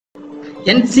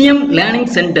NCM Learning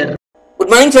Center. Good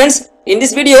morning friends. In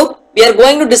this video, we are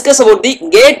going to discuss about the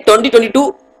GATE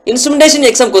 2022 Instrumentation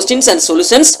Exam questions and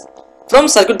solutions from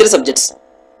circuit theory subjects.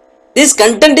 This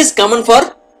content is common for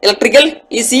electrical,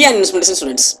 ECE and instrumentation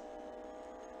students.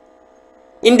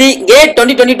 In the GATE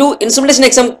 2022 Instrumentation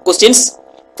Exam questions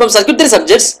from circuit theory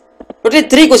subjects, totally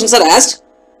 3 questions are asked.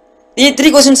 The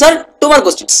 3 questions are 2-mark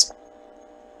questions.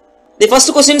 The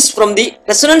first question is from the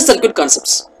resonance circuit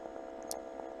concepts.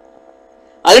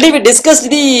 Already we discussed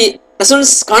the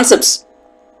resonance concepts.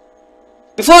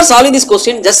 Before solving this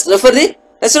question, just refer the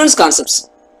resonance concepts.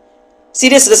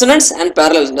 Series resonance and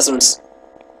parallel resonance.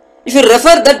 If you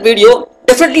refer that video,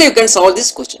 definitely you can solve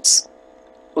these questions.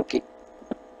 Okay.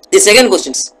 The second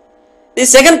questions. The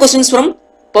second questions from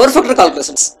power factor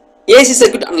calculations. AC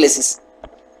circuit analysis.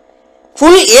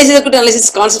 Full AC circuit analysis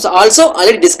concepts are also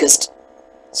already discussed.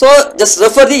 So just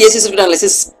refer the AC circuit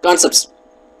analysis concepts.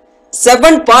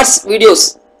 7 parts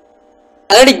videos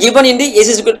already given in the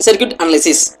AC circuit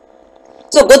analysis.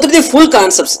 So go through the full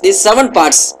concepts, these 7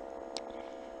 parts.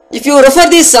 If you refer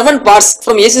these 7 parts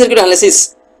from AC circuit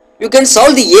analysis, you can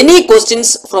solve any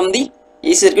questions from the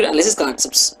AC circuit analysis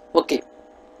concepts. Okay.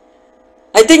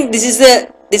 I think this is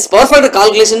this power factor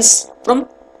calculations from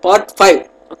part 5.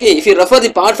 Okay. If you refer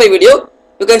the part 5 video,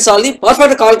 you can solve the power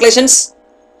factor calculations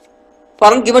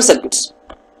for given circuits.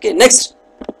 Okay. Next.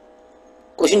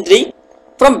 Question 3.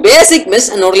 From basic mesh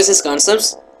and node analysis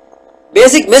concepts.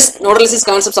 Basic mesh node analysis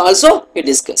concepts also we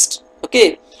discussed.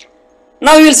 Okay.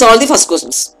 Now we will solve the first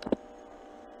questions.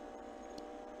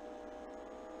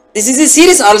 This is the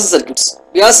series RLC circuits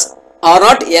because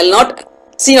R0, L0,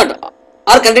 C0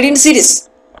 are contained in series.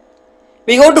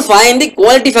 We go to find the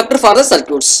quality factor for the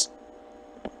circuits.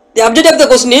 The objective of the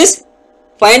question is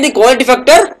find the quality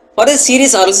factor for the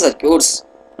series RLC circuits.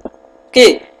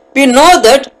 Okay. We know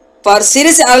that for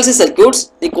series RLC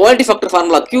circuits, the quality factor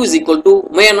formula Q is equal to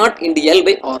omega naught into L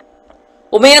by R.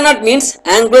 Omega naught means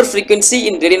angular frequency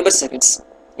in radian per seconds.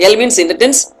 L means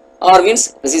inductance, R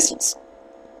means resistance.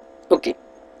 Okay.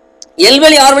 L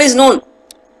value R value is known,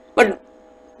 but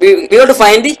we have to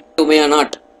find the omega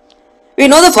naught. We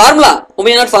know the formula,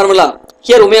 omega naught formula.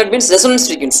 Here omega naught means resonance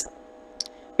frequency.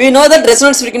 We know that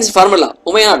resonance frequency formula,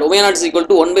 omega naught is equal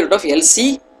to 1 by root of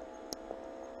LC.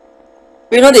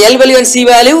 We know the L value and C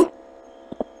value.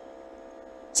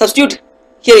 Substitute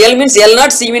here L means L0,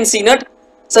 C means C0.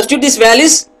 Substitute these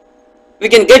values. We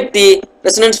can get the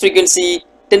resonance frequency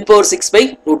 10 power 6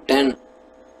 by root 10.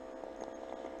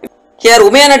 Here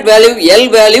omega naught value, L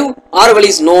value, R value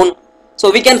is known. So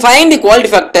we can find the quality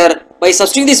factor by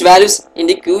substituting these values in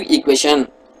the Q equation.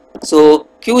 So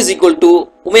Q is equal to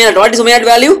omega naught. What is omega naught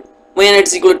value? Omega naught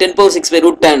is equal to 10 power 6 by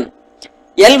root 10.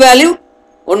 L value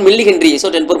 1 millihenry, so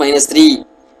 10 power minus 3.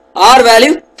 R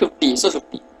value 50, so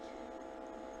 50.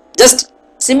 Just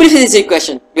simplify this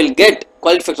equation, we will get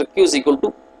quality factor Q is equal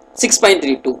to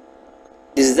 6.32.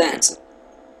 This is the answer.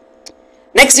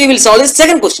 Next we will solve the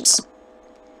second questions.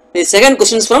 The second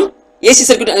questions from AC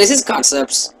circuit analysis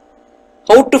concepts.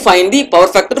 How to find the power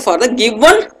factor for the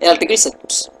given electrical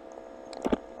circuits.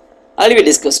 Already we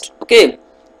discussed. Okay.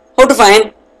 How to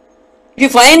find? If you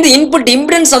find the input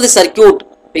impedance of the circuit,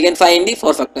 we can find the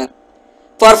power factor.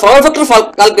 For power factor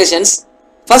calculations,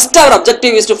 first our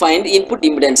objective is to find the input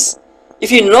impedance.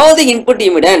 If you know the input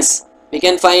impedance, we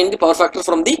can find the power factor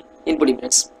from the input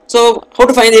impedance. So how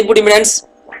to find the input impedance?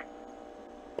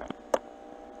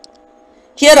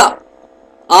 Here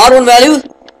R1 value,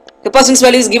 capacitance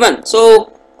value is given.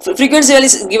 So frequency value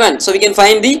is given. So we can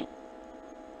find the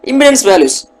impedance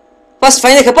values. First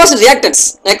find the capacitor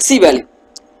reactance XC value.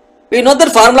 We know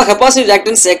that formula capacitor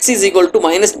reactance X is equal to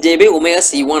minus J by omega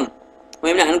C1.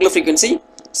 Omega angular frequency,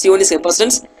 C1 is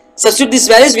capacitance. Substitute these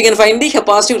values, we can find the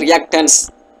capacitive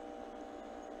reactance.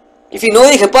 If you know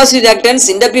the capacitive reactance,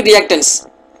 inductive reactance,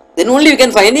 then only we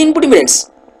can find the input impedance.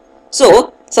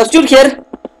 So substitute here,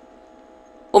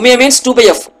 omega means 2 by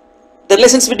F. The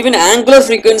relations between angular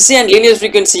frequency and linear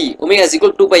frequency, omega is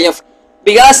equal to 2 by F.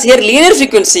 Because here linear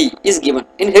frequency is given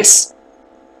in hertz.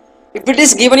 If it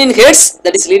is given in hertz,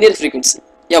 that is linear frequency,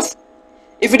 F.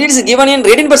 If it is given in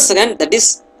radian per second, that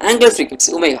is angular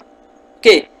frequency, omega.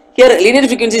 Okay, here linear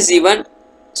frequency is given,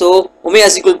 so omega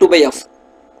is equal to 2 by F.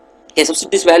 Okay,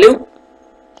 substitute this value.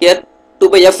 Here 2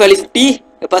 by F value 50,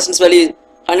 capacitance value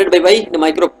 100 by the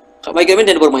micrometer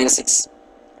 10 power minus 6.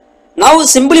 Now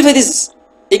simplify this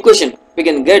equation, we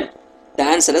can get the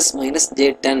answer as minus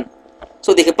J10.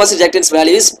 So the capacitive reactance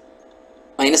value is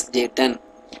minus J10.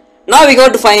 Now we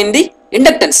got to find the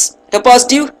inductance,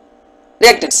 capacitive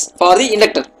reactance for the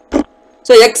inductor.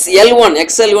 So XL1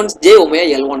 is J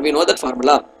omega L1. We know that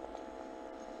formula.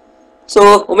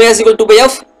 So omega is equal to 2 by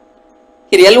F.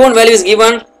 Here L1 value is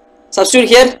given. Substitute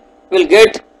here. We will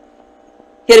get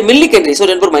here millihenry. So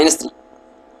 10 power minus 3.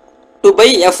 2 by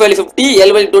F value 50,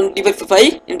 L value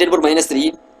 25 in 10 power minus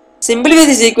 3. Simplify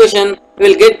this equation. We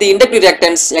will get the inductive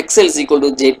reactance XL is equal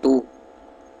to J2.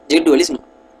 J2 value is known.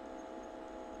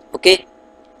 Okay.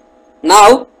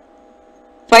 Now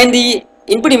find the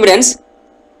input impedance.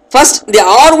 First, the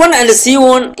R1 and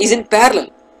C1 is in parallel.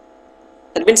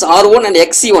 That means R1 and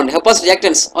XC1, capacitor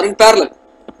reactance, are in parallel.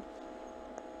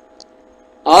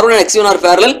 R1 and XC1 are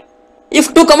parallel.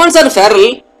 If two commands are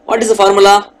parallel, what is the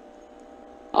formula?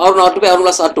 R1 R2 by R1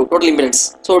 plus R2, total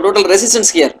impedance. So total resistance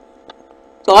here.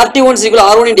 So RT1 is equal to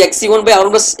R1 into XC1 by R1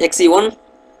 plus XC1.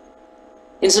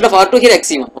 Instead of R2 here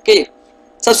XC1. Okay.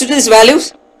 Substitute these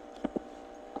values.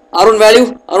 R1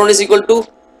 value, R1 is equal to,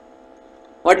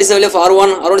 what is the value of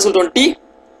R1? R1 is equal to 20.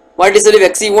 What is the value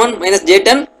of XC1 minus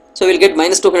J10? So we will get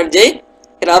minus 200J. Here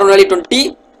R1 value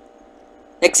 20.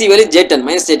 XC value J10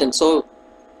 minus J10. So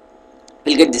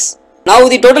we will get this. Now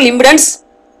the total impedance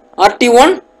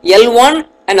RT1, L1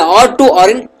 and R2 are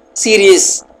in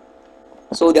series.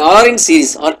 So they are in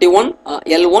series. RT1,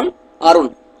 L1,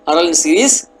 R1 are all in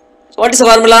series. So what is the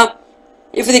formula?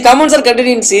 If the compounds are contained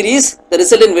in series, the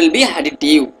resultant will be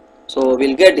additive. So we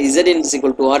will get Zn is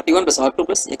equal to RT1 plus R2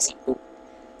 plus XL2.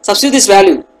 Substitute this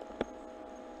value.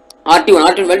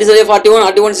 RT1, what is the value of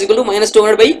RT1? RT1 is equal to minus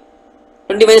 200 by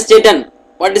 20 minus J10.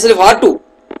 What is the value of R2?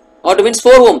 R2 means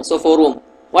 4 ohm. So 4 ohm.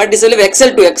 What is the value of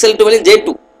XL2? XL2 value is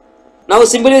J2. Now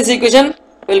simplify this equation.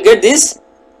 We will get this.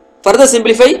 Further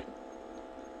simplify.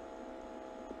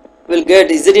 We will get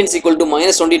Zn is equal to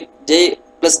minus 20J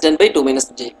plus 10 by 2 minus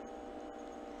J.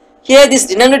 Here this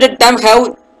denominator term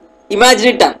have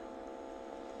imaginary term.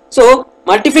 So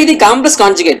multiply the complex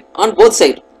conjugate on both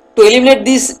sides to eliminate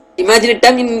this imaginary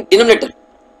term in denominator.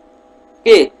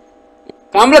 Okay.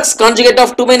 Complex conjugate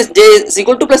of 2 minus J is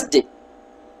equal to plus J.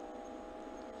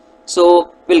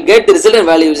 So we will get the resultant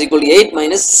value is equal to 8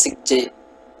 minus 6J.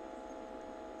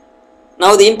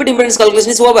 Now the input impedance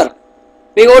calculation is over.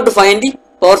 We go to find the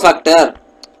power factor.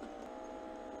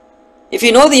 If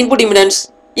you know the input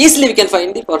impedance, easily we can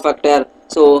find the power factor.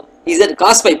 So Z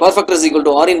cos pi power factor is equal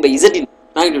to Rin by Z in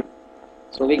magnitude.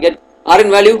 So we get Rin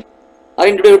value,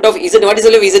 Rin to the root of Z. What is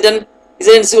the value of Zn?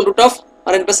 Zn is equal to root of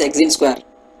Rn plus Xn square.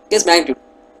 Yes, magnitude.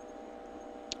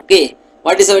 Okay.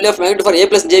 What is the value of magnitude for A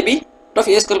plus JB? Root of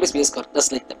A square plus B square.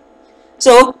 Just like that.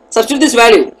 So substitute this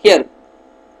value here.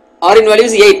 Rin value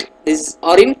is 8. This is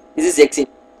Rin. This is Xn.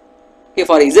 Okay.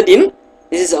 For Zn,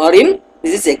 this is Rin.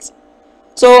 This is X.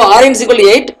 So Rin is equal to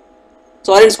 8.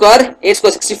 So Rn square, 8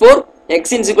 square 64.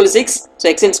 Xn is equal to 6. So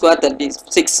Xn square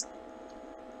 36.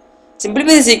 Simplify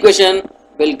this equation,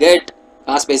 we will get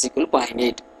cos pi is equal to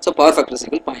 0.8. So power factor is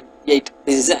equal to 0.8.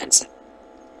 This is the answer.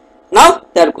 Now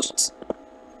third questions.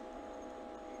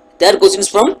 Third questions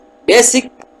from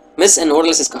basic mesh and node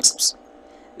analysis concepts.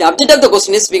 The object of the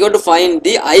question is we got to find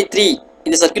the I3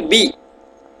 in the circuit B.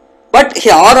 But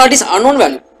here R0 is unknown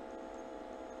value.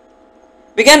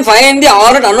 We can find the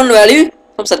R0 unknown value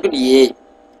from circuit A.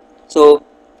 So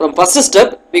from first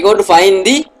step we got to find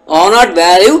the R0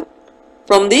 value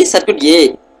from the circuit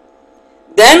A.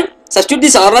 Then substitute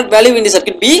this R0 value in the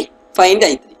circuit B, find the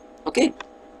I3. Okay.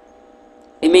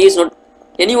 We may use not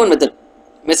any one method,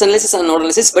 mesh analysis and node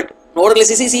analysis, but node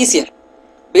analysis is easier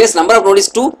because number of node is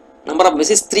 2, number of mesh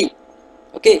is 3.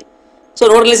 Okay. So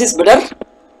node analysis better.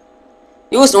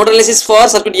 Use node analysis for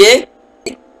circuit A.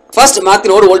 First mark the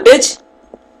node voltage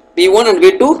V1 and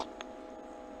V2.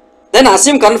 Then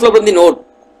assume current flow from the node.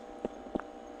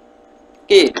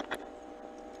 Okay.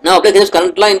 Now apply this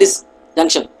current law in this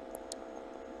junction.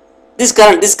 This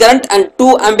current and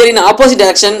 2 ampere in opposite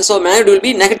direction. So magnitude will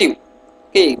be negative.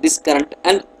 Okay, this current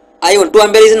and I1 2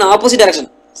 ampere is in opposite direction.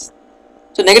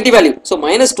 So negative value. So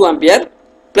minus 2 ampere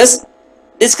plus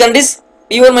this current is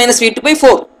V1 minus V2 by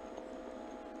 4.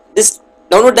 This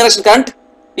downward direction current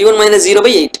V1 minus 0 by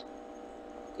 8.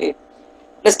 Okay.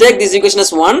 Let's take this equation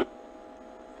as 1.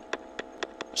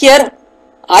 Here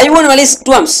I1 value is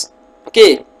 2 amps.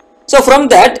 Okay. So from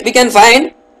that we can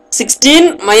find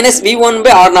 16 minus V1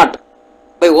 by R0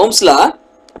 by Ohm's law.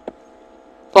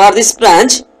 For this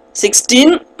branch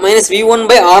 16 minus V1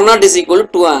 by R0 is equal to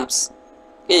 2 amps.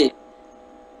 Okay.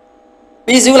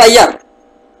 V is equal to IR.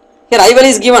 Here I value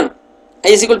is given. I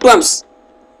is equal to 2 amps.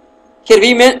 Here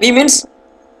V means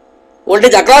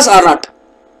voltage across R0.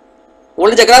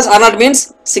 Voltage across R0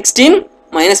 means 16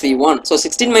 minus V1. So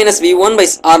 16 minus V1 by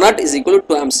R0 is equal to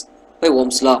 2 amps by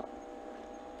Ohm's law.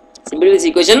 Simplify this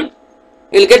equation.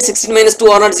 We will get 16 minus 2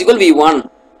 R0 is equal to V1.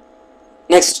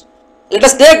 Next, let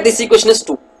us take this equation as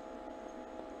 2.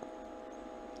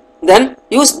 Then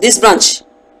use this branch.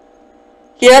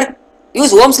 Here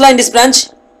use Ohm's law in this branch.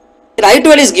 Here I2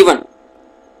 value is given.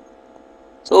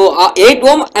 So 8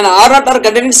 ohm and R0 are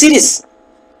contained in series.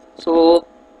 So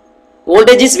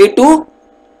voltage is V2,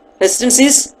 resistance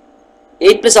is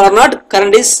 8 plus R0,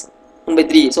 current is 1 by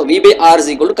 3. So V by R is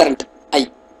equal to current I.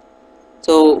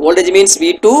 So voltage means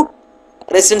V2,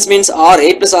 resistance means R,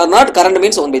 8 plus R0, current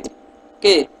means 1 by 3.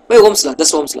 Okay, by Ohm's law,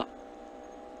 that's Ohm's law.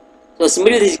 So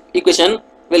simply this equation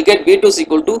will get V2 is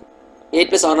equal to 8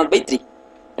 plus R0 by 3.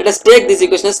 Let us take this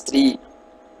equation as 3.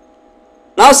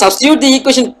 Now substitute the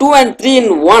equation 2 and 3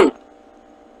 in 1.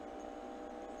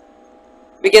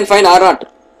 We can find R0.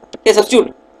 Okay,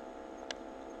 substitute.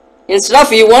 Instead of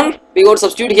V1, we got to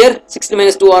substitute here 60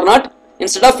 minus 2 R0.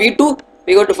 Instead of V2,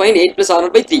 we got to find 8 plus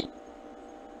R0 by 3.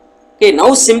 Okay,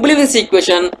 now simply this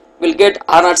equation will get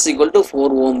R0 is equal to 4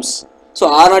 ohms.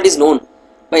 So R0 is known.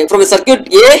 From the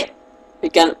circuit A, we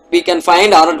can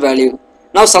find R0 value.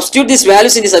 Now substitute these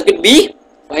values in the circuit B,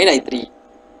 find I3.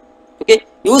 Okay,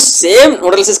 use same nodal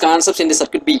analysis concepts in the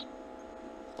circuit B.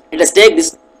 Let us take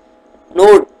this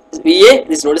node VA,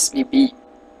 this node is VB.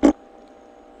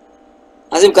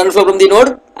 Assume current flow from the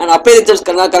node and apply the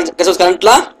Kirchhoff's current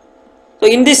law. So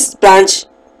in this branch,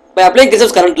 by applying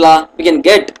Kirchhoff's current law, we can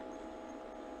get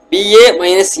VA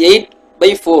minus 8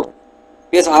 by 4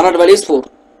 because R0 value is 4.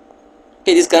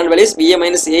 Okay, this current value is VA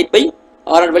minus 8 by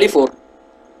R0 value 4.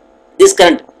 This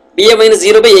current VA minus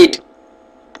 0 by 8.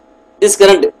 This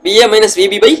current VA minus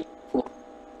VB by 4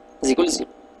 is equal to 0.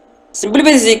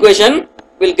 Simplify this equation,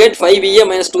 we will get 5 VA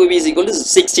minus 2 VB is equal to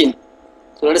 16.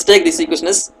 So let us take this equation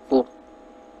as 4.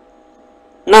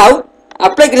 Now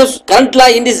apply Kirchhoff's current law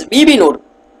in this VB node.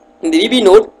 In the VB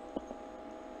node,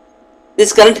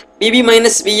 this current VB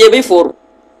minus VA by 4.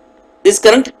 This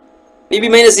current VB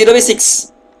minus 0 by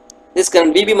 6. This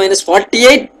current VB minus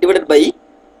 48 divided by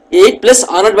 8 plus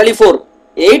R0 value 4.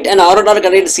 8 and R0 are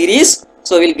connected in series.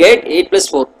 So we will get 8 plus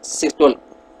 4, 6, 12.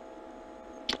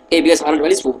 Okay, because R0 value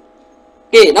is 4.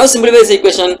 Okay, now simplify this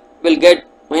equation, we will get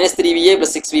minus 3 VA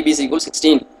plus 6 VB is equal to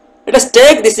 16. Let us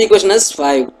take this equation as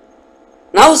 5.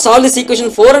 Now solve this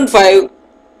equation 4 and 5, we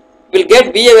will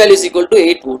get VA value is equal to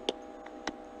 8 volt.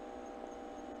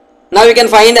 Now we can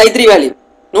find I3 value.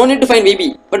 No need to find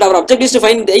VB, but our objective is to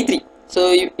find the I3.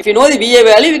 So if you know the VA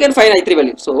value, we can find I3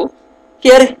 value. So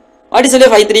here, what is the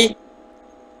value of I3?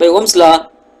 By Ohm's law,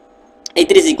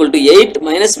 I3 is equal to 8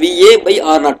 minus VA by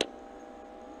R0.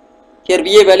 Here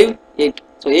VA value 8.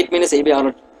 So 8 minus A by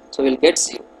R0. So we will get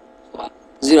 0.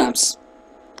 0 amps.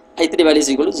 I3 value is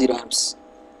equal to 0 amps.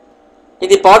 In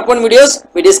the part 1 videos,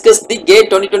 we discussed the GATE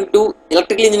 2022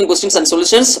 electrical engineering questions and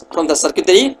solutions from the circuit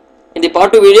theory. In the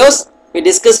part 2 videos, we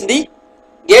discussed the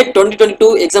GATE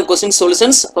 2022 exam question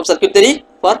solutions from circuit theory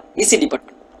for ECE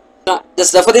department. Now,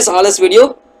 just refer this all as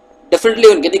video. Definitely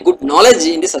you will get the good knowledge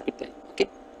in the circuit theory. Okay,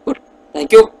 good.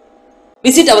 Thank you.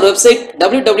 Visit our website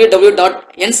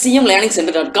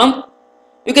www.ncmlearningcenter.com.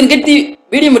 You can get the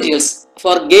video materials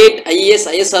for GATE, IES,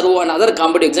 ISRO and other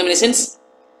competitive examinations.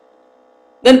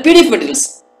 Then PDF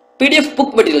materials, PDF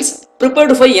book materials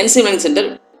prepared for NCM Learning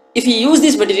Center. If you use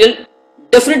this material,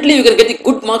 definitely you can get the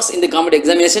good marks in the competitive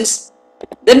examinations.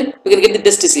 Then you can get the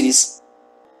test series.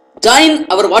 Join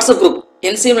our WhatsApp group,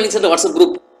 NCM Learning Center WhatsApp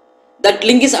group. That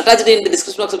link is attached in the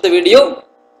description box of the video.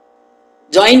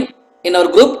 Join in our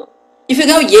group. If you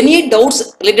have any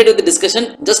doubts related to the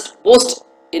discussion, just post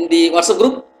in the WhatsApp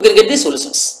group. You can get the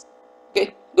solutions.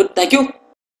 Okay, good. Thank you.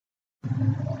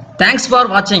 Thanks for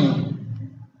watching.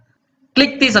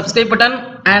 Click the subscribe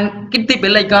button and click the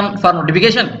bell icon for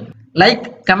notification.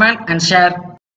 Like, comment and share.